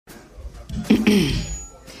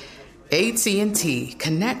AT&T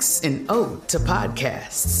connects an ode to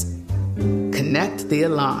podcasts. Connect the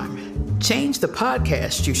alarm. Change the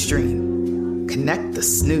podcast you stream. Connect the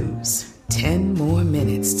snooze. 10 more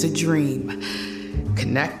minutes to dream.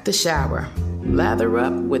 Connect the shower. Lather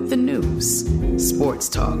up with the news. Sports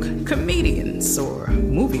talk, comedians, or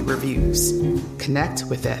movie reviews. Connect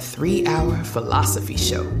with that 3-hour philosophy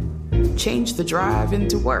show. Change the drive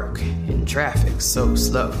into work in traffic so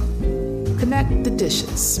slow. Connect the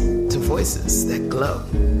dishes to voices that glow.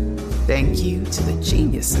 Thank you to the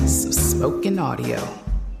geniuses of spoken audio.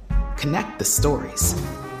 Connect the stories.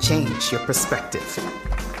 Change your perspective.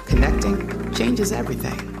 Connecting changes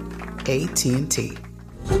everything. AT&T.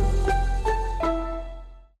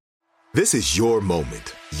 This is your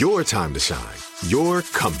moment, your time to shine, your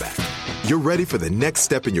comeback. You're ready for the next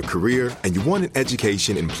step in your career, and you want an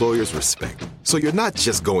education employers respect. So you're not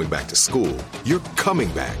just going back to school, you're coming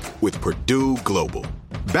back with Purdue Global.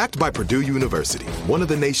 Backed by Purdue University, one of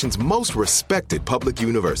the nation's most respected public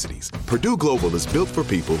universities, Purdue Global is built for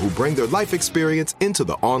people who bring their life experience into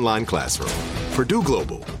the online classroom. Purdue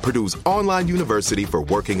Global, Purdue's online university for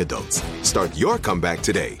working adults. Start your comeback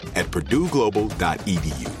today at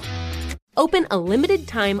purdueglobal.edu. Open a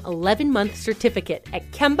limited-time 11-month certificate at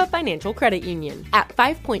Kemba Financial Credit Union. At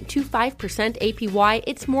 5.25% APY,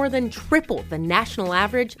 it's more than triple the national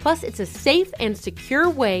average, plus it's a safe and secure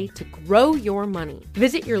way to grow your money.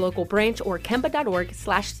 Visit your local branch or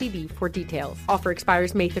kemba.org/CD for details. Offer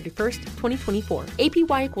expires May 31st, 2024.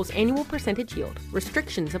 APY equals annual percentage yield.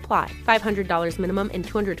 Restrictions apply. $500 minimum and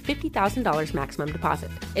 $250,000 maximum deposit.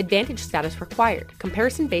 Advantage status required.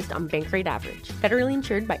 Comparison based on bank rate average. Federally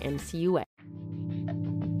insured by NCUA.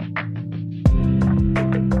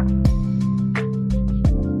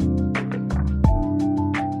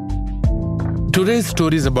 Today's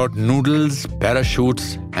story is about noodles,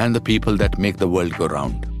 parachutes, and the people that make the world go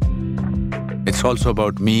round. It's also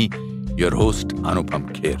about me, your host, Anupam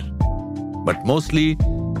Kher. But mostly,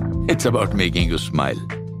 it's about making you smile.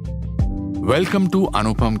 Welcome to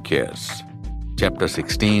Anupam Kher's Chapter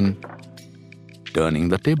 16, Turning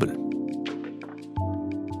the Table.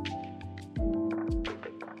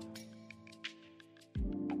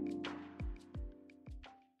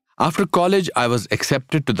 After college, I was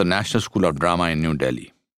accepted to the National School of Drama in New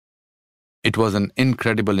Delhi. It was an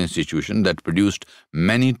incredible institution that produced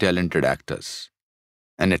many talented actors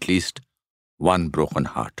and at least one broken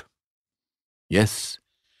heart. Yes,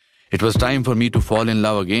 it was time for me to fall in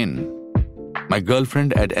love again. My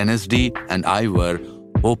girlfriend at NSD and I were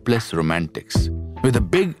hopeless romantics, with a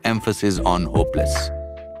big emphasis on hopeless.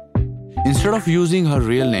 Instead of using her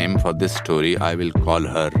real name for this story, I will call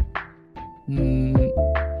her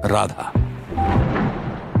Radha.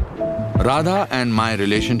 Radha and my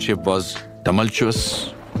relationship was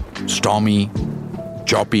tumultuous, stormy,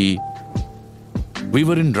 choppy. We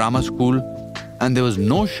were in drama school and there was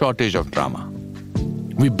no shortage of drama.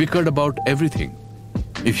 We bickered about everything.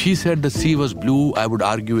 If she said the sea was blue, I would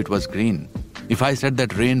argue it was green. If I said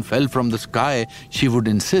that rain fell from the sky, she would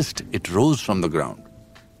insist it rose from the ground.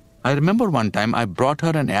 I remember one time I brought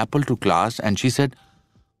her an apple to class and she said,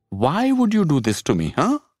 "Why would you do this to me,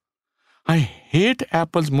 huh? I hate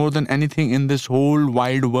apples more than anything in this whole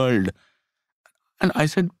wide world." And I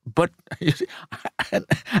said, "But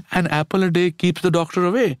an apple a day keeps the doctor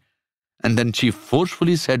away." And then she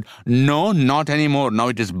forcefully said, "No, not anymore. Now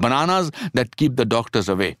it is bananas that keep the doctors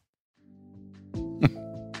away."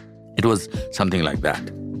 It was something like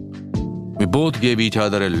that. We both gave each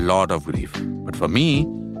other a lot of grief. But for me,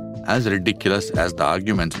 as ridiculous as the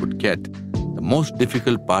arguments would get, the most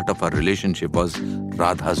difficult part of our relationship was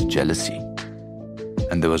Radha's jealousy.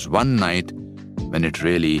 And there was one night when it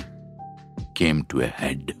really came to a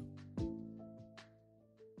head.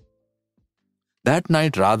 That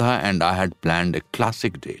night, Radha and I had planned a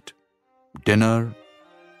classic date, dinner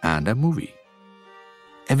and a movie.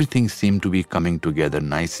 Everything seemed to be coming together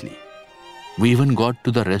nicely. We even got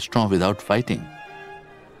to the restaurant without fighting.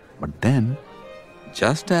 But then,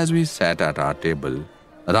 just as we sat at our table,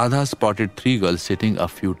 Radha spotted 3 girls sitting a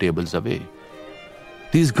few tables away.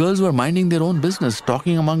 These girls were minding their own business,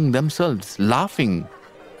 talking among themselves, laughing.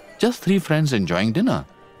 Just 3 friends enjoying dinner.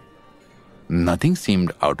 Nothing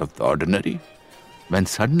seemed out of the ordinary, when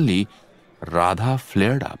suddenly Radha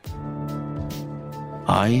flared up.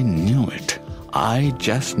 "I knew it. I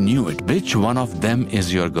just knew it. Which one of them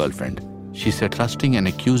is your girlfriend?" she said, thrusting an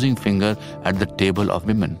accusing finger at the table of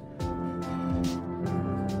women.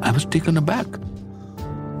 I was taken aback.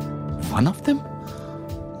 "One of them?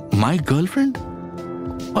 My girlfriend?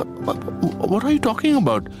 What are you talking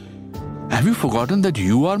about? Have you forgotten that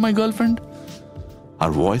you are my girlfriend?"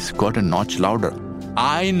 Her voice got a notch louder.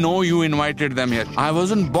 I know you invited them here. I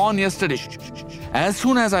wasn't born yesterday. As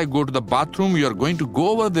soon as I go to the bathroom, you're going to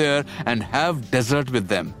go over there and have dessert with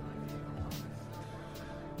them.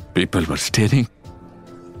 People were staring.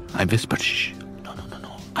 I whispered, shh, no.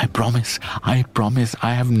 I promise.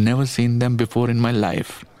 I have never seen them before in my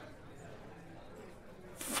life.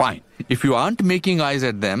 Fine. If you aren't making eyes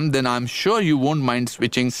at them, then I'm sure you won't mind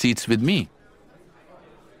switching seats with me.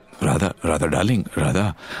 Radha, darling,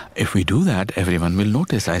 if we do that, everyone will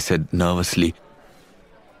notice, I said nervously.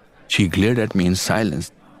 She glared at me in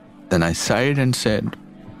silence. Then I sighed and said,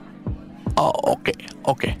 oh,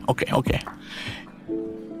 okay.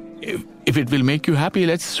 If it will make you happy,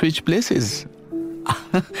 let's switch places.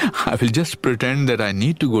 I will just pretend that I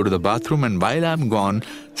need to go to the bathroom, and while I'm gone,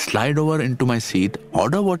 slide over into my seat,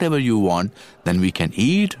 order whatever you want, then we can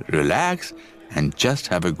eat, relax, and just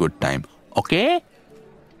have a good time. Okay?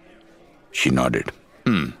 She nodded.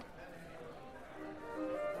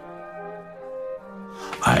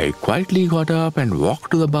 I quietly got up and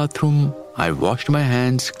walked to the bathroom. I washed my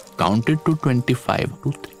hands, counted to 25,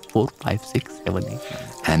 2, 3, 4, 5, 6, 7, 8,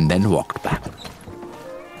 and then walked back.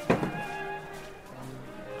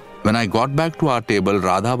 When I got back to our table,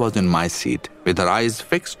 Radha was in my seat, with her eyes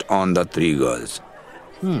fixed on the three girls.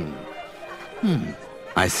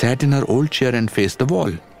 I sat in her old chair and faced the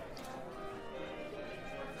wall.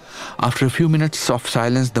 After a few minutes of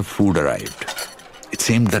silence, the food arrived. It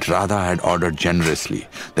seemed that Radha had ordered generously.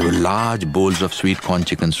 There were large bowls of sweet corn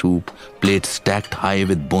chicken soup, plates stacked high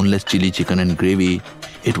with boneless chili chicken and gravy.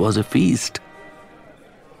 It was a feast.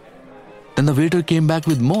 Then the waiter came back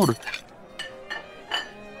with more.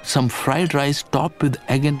 Some fried rice topped with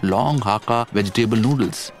egg and long Hakka vegetable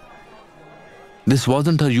noodles. This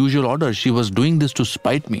wasn't her usual order. She was doing this to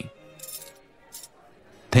spite me.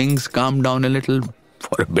 Things calmed down a little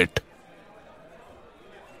for a bit.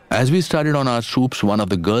 As we started on our soups, one of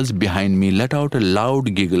the girls behind me let out a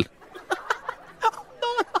loud giggle.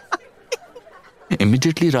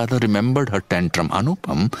 Immediately, Radha remembered her tantrum.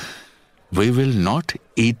 Anupam, we will not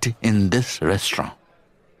eat in this restaurant.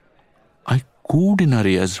 I cooed in her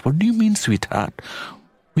ears. What do you mean, sweetheart?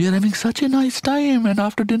 We are having such a nice time, and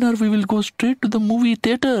after dinner we will go straight to the movie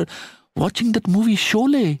theatre, watching that movie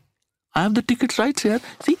Sholay. I have the tickets right here.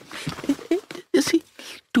 See? You see?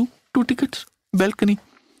 Two tickets. Balcony.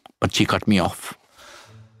 But she cut me off.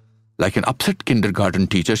 Like an upset kindergarten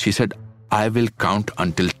teacher, she said, I will count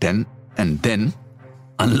until 10, and then,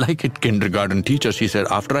 unlike a kindergarten teacher, she said,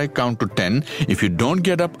 after I count to 10, if you don't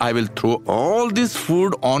get up, I will throw all this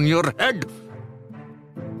food on your head.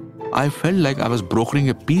 I felt like I was brokering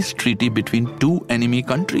a peace treaty between two enemy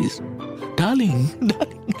countries. Darling,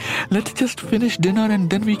 let's just finish dinner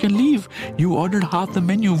and then we can leave. You ordered half the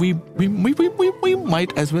menu. We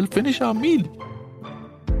might as well finish our meal.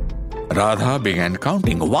 Radha began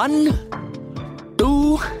counting. 1,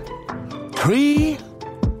 2, 3,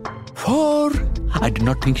 4. I did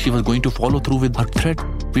not think she was going to follow through with her threat.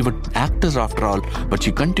 We were actors after all. But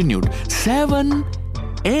she continued. 7,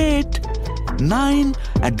 8, 9.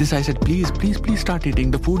 At this I said, please start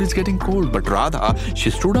eating. The food is getting cold. But Radha, she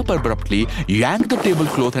stood up abruptly, yanked the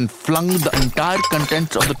tablecloth and flung the entire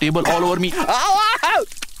contents of the table all over me. Ow!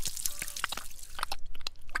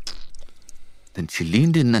 Then she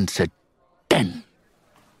leaned in and said, 10.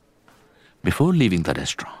 Before leaving the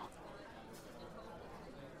restaurant.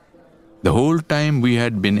 The whole time we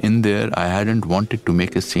had been in there, I hadn't wanted to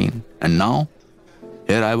make a scene. And now,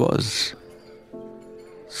 here I was.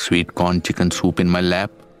 Sweet corn chicken soup in my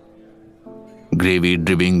lap. Gravy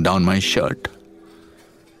dripping down my shirt.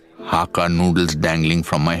 Hakka noodles dangling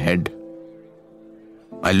from my head.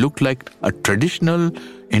 I looked like a traditional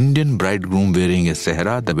Indian bridegroom wearing a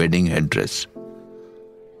sehra, the wedding headdress.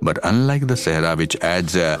 But unlike the sehra, which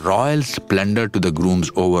adds a royal splendor to the groom's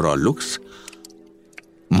overall looks,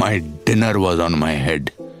 my dinner was on my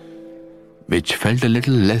head, which felt a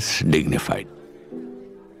little less dignified.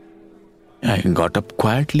 I got up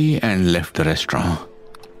quietly and left the restaurant.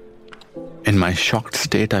 In my shocked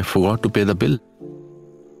state, I forgot to pay the bill.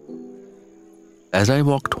 As I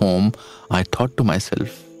walked home, I thought to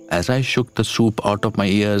myself, as I shook the soup out of my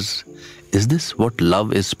ears, is this what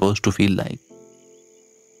love is supposed to feel like?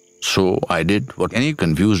 So I did what any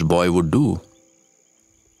confused boy would do.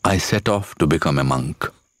 I set off to become a monk.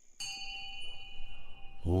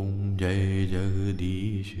 Om Jai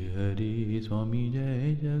Jagadish Hare, Swami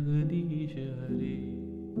Jai Jagadish Hare.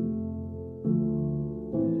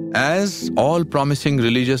 As all promising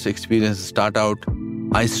religious experiences start out,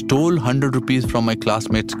 I stole 100 rupees from my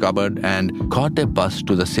classmate's cupboard and caught a bus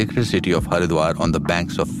to the sacred city of Haridwar on the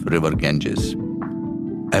banks of river Ganges.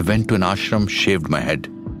 I went to an ashram, shaved my head.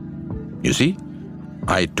 You see,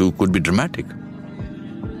 I too could be dramatic.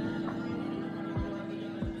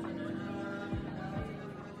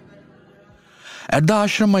 At the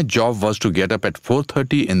ashram, my job was to get up at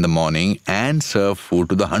 4:30 in the morning and serve food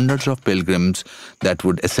to the hundreds of pilgrims that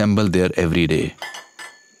would assemble there every day.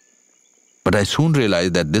 But I soon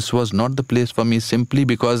realized that this was not the place for me simply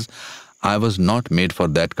because I was not made for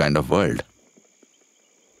that kind of world.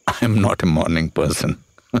 I am not a morning person.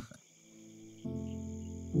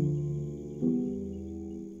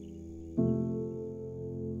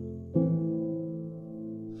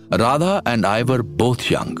 Radha and I were both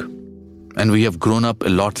young, and we have grown up a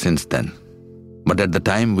lot since then. But at the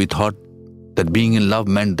time, we thought that being in love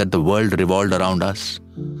meant that the world revolved around us,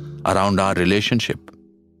 around our relationship.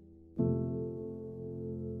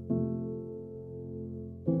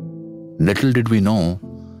 Little did we know,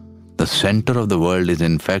 the center of the world is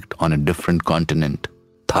in fact on a different continent,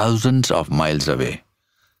 thousands of miles away,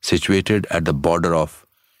 situated at the border of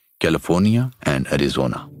California and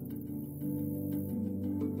Arizona.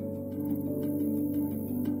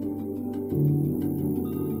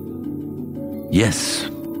 Yes,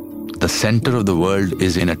 the center of the world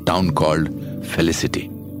is in a town called Felicity.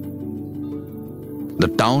 The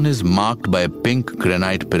town is marked by a pink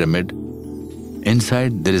granite pyramid.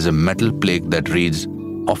 Inside, there is a metal plaque that reads,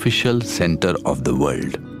 Official Center of the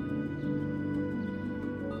World.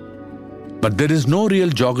 But there is no real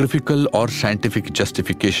geographical or scientific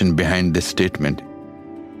justification behind this statement.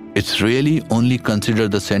 It's really only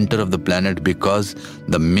considered the center of the planet because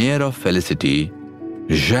the mayor of Felicity,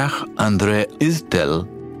 Jacques-André Isdell,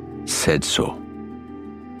 said so.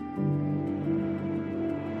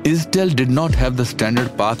 Isdell did not have the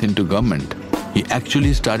standard path into government. He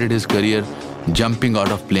actually started his career jumping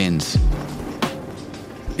out of planes.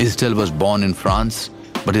 Isdell was born in France,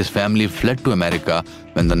 but his family fled to America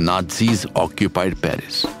when the Nazis occupied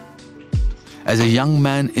Paris. As a young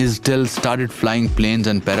man, Isdell started flying planes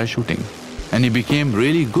and parachuting, and he became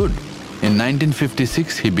really good. In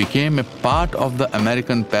 1956, he became a part of the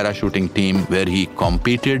American parachuting team where he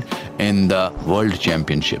competed in the World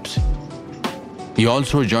Championships. He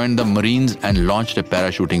also joined the Marines and launched a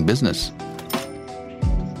parachuting business.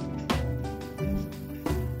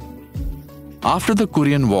 After the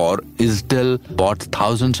Korean War, Isdell bought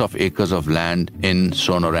thousands of acres of land in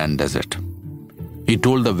Sonoran Desert. He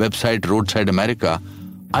told the website Roadside America,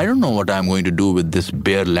 I don't know what I'm going to do with this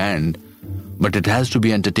bare land, but it has to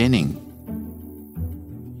be entertaining.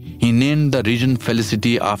 He named the region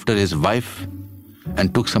Felicity after his wife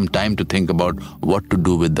and took some time to think about what to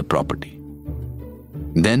do with the property.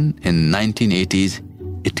 Then, in 1980s,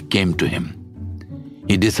 it came to him.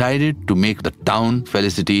 He decided to make the town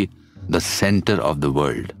Felicity the center of the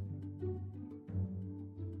world.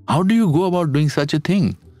 How do you go about doing such a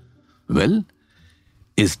thing? Well,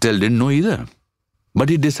 Isdell didn't know either. But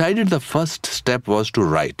he decided the first step was to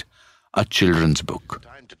write a children's book.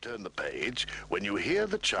 Time to turn the page when you hear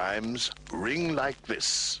the chimes ring like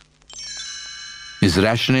this. His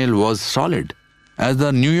rationale was solid. As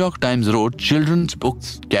the New York Times wrote, children's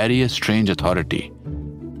books carry a strange authority.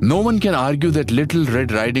 No one can argue that Little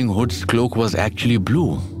Red Riding Hood's cloak was actually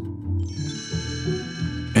blue.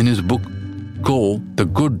 In his book, Ko, the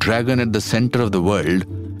Good Dragon at the Center of the World,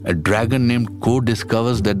 a dragon named Ko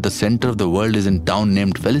discovers that the center of the world is in a town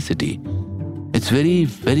named Felicity. It's very,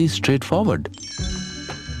 very straightforward.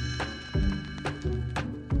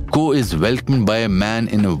 Ko is welcomed by a man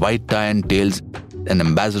in a white tie and tails, an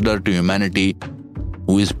ambassador to humanity,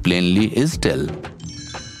 who is plainly Isdell.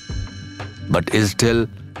 But Isdell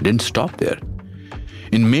didn't stop there.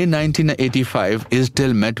 In May 1985,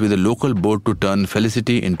 Isdell met with a local board to turn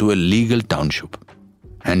Felicity into a legal township.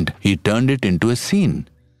 And he turned it into a scene.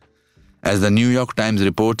 As the New York Times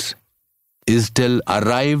reports, Isdell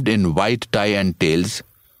arrived in white tie and tails,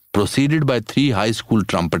 preceded by 3 high school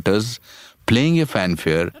trumpeters, playing a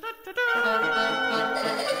fanfare.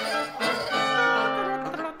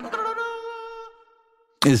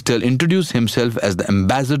 Isdell introduced himself as the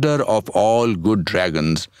ambassador of all good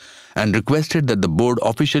dragons and requested that the board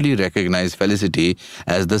officially recognize Felicity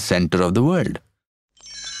as the center of the world.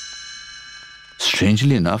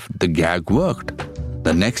 Strangely enough, the gag worked.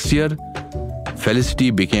 The next year, Felicity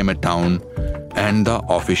became a town and the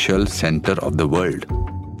official center of the world.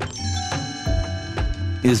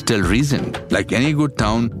 Isdell reasoned, like any good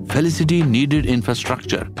town, Felicity needed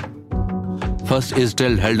infrastructure. First,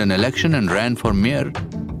 Isdell held an election and ran for mayor.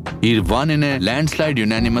 He won in a landslide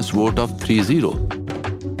unanimous vote of 3-0.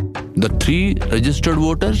 The 3 registered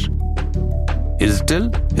voters, Isdell,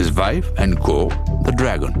 his wife, and Ko, the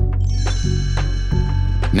dragon.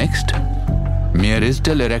 Next, Mayor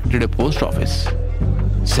Isdell erected a post office.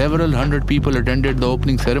 Several hundred people attended the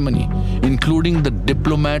opening ceremony, including the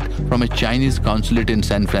diplomat from a Chinese consulate in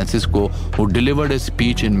San Francisco who delivered a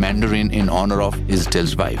speech in Mandarin in honor of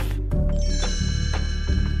Isdel's wife.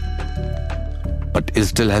 But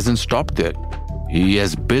Isdel hasn't stopped there. He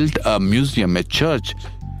has built a museum, a church,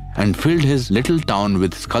 and filled his little town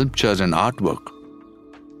with sculptures and artwork.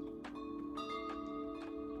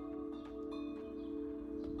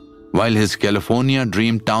 While his California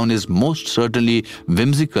dream town is most certainly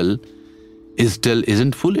whimsical, Isdel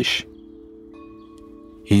isn't foolish.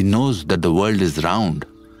 He knows that the world is round,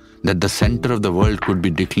 that the center of the world could be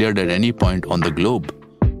declared at any point on the globe.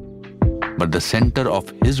 But the center of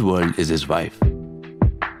his world is his wife.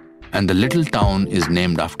 And the little town is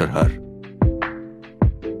named after her.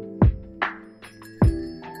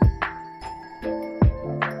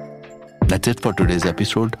 That's it for today's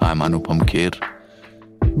episode. I'm Anupam Kher.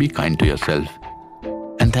 Be kind to yourself.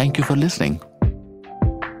 And thank you for listening.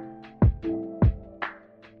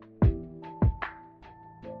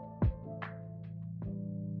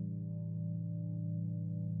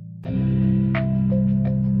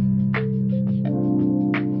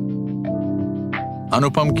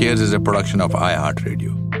 Anupam Cares is a production of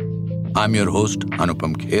iHeartRadio. I'm your host,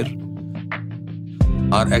 Anupam Kher.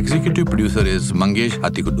 Our executive producer is Mangesh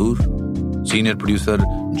Hatikudur, senior producer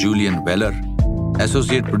Julian Weller,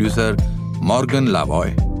 associate producer Morgan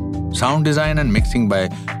Lavoie, sound design and mixing by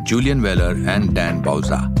Julian Weller and Dan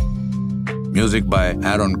Bauza, music by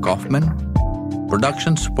Aaron Kaufman,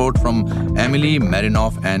 production support from Emily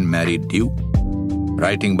Marinoff and Mary Dew,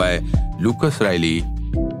 writing by Lucas Riley,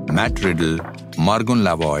 Matt Riddle, Morgan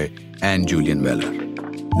Lavoie, and Julian Weller.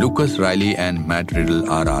 Lucas Riley and Matt Riddle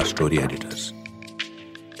are our story editors.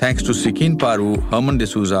 Thanks to Sikeen Paru, Herman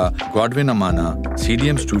D'Souza, Godwin Amana,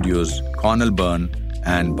 CDM Studios, Connell Byrne,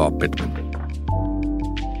 and Bob Pittman.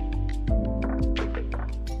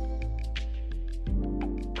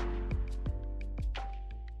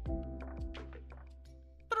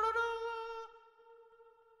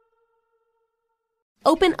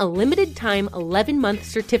 Open a limited-time 11-month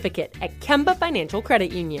certificate at Kemba Financial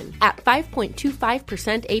Credit Union. At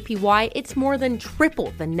 5.25% APY, it's more than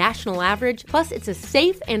triple the national average, plus it's a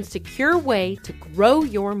safe and secure way to grow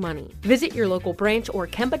your money. Visit your local branch or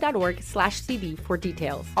kemba.org/CD for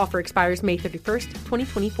details. Offer expires May 31st,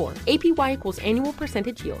 2024. APY equals annual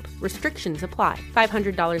percentage yield. Restrictions apply.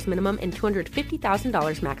 $500 minimum and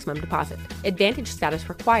 $250,000 maximum deposit. Advantage status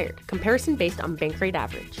required. Comparison based on bank rate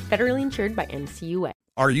average. Federally insured by NCUA.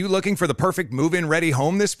 Are you looking for the perfect move-in ready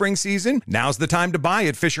home this spring season? Now's the time to buy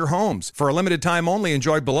at Fisher Homes. For a limited time only,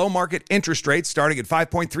 enjoy below-market interest rates starting at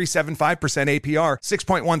 5.375% APR,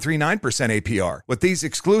 6.139% APR. With these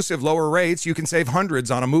exclusive lower rates, you can save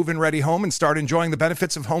hundreds on a move-in ready home and start enjoying the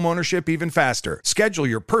benefits of home ownership even faster. Schedule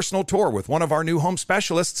your personal tour with one of our new home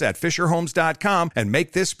specialists at FisherHomes.com and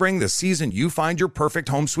make this spring the season you find your perfect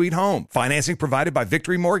home sweet home. Financing provided by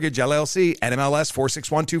Victory Mortgage, LLC, NMLS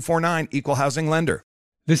 461249, Equal Housing Lender.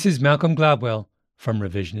 This is Malcolm Gladwell from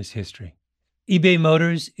Revisionist History. eBay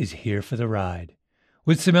Motors is here for the ride.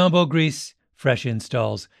 With some elbow grease, fresh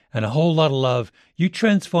installs, and a whole lot of love, you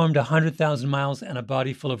transformed 100,000 miles and a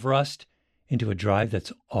body full of rust into a drive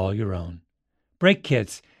that's all your own. Brake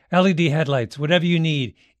kits, LED headlights, whatever you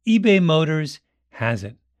need, eBay Motors has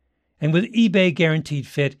it. And with eBay Guaranteed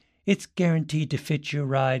Fit, it's guaranteed to fit your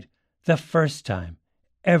ride the first time,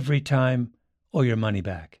 every time, or your money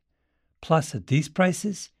back. Plus, at these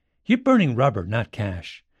prices, you're burning rubber, not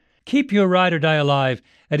cash. Keep your ride or die alive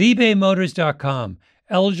at ebaymotors.com.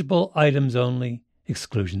 Eligible items only.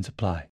 Exclusions apply.